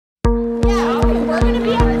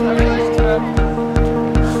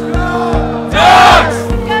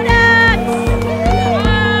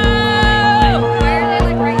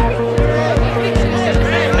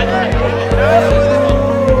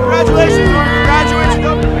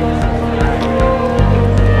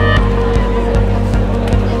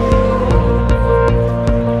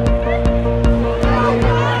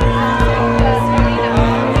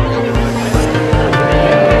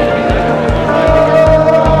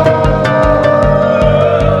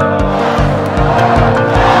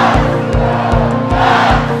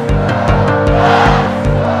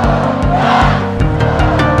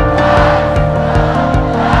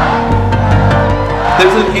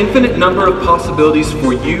There's an infinite number of possibilities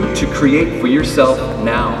for you to create for yourself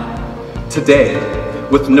now, today,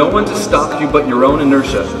 with no one to stop you but your own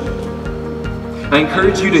inertia. I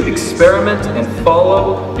encourage you to experiment and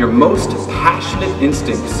follow your most passionate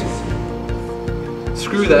instincts.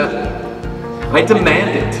 Screw that. I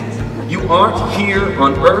demand it. You aren't here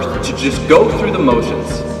on earth to just go through the motions.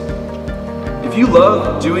 If you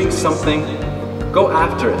love doing something, go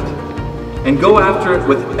after it. And go after it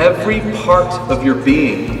with every part of your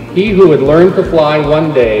being. He who would learn to fly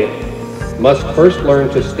one day must first learn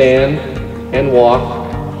to stand and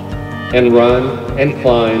walk and run and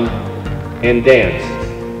climb and dance.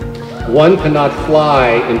 One cannot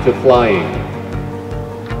fly into flying.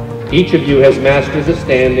 Each of you has mastered the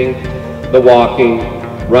standing, the walking,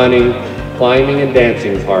 running, climbing, and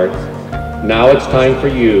dancing parts. Now it's time for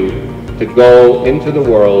you to go into the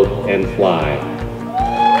world and fly.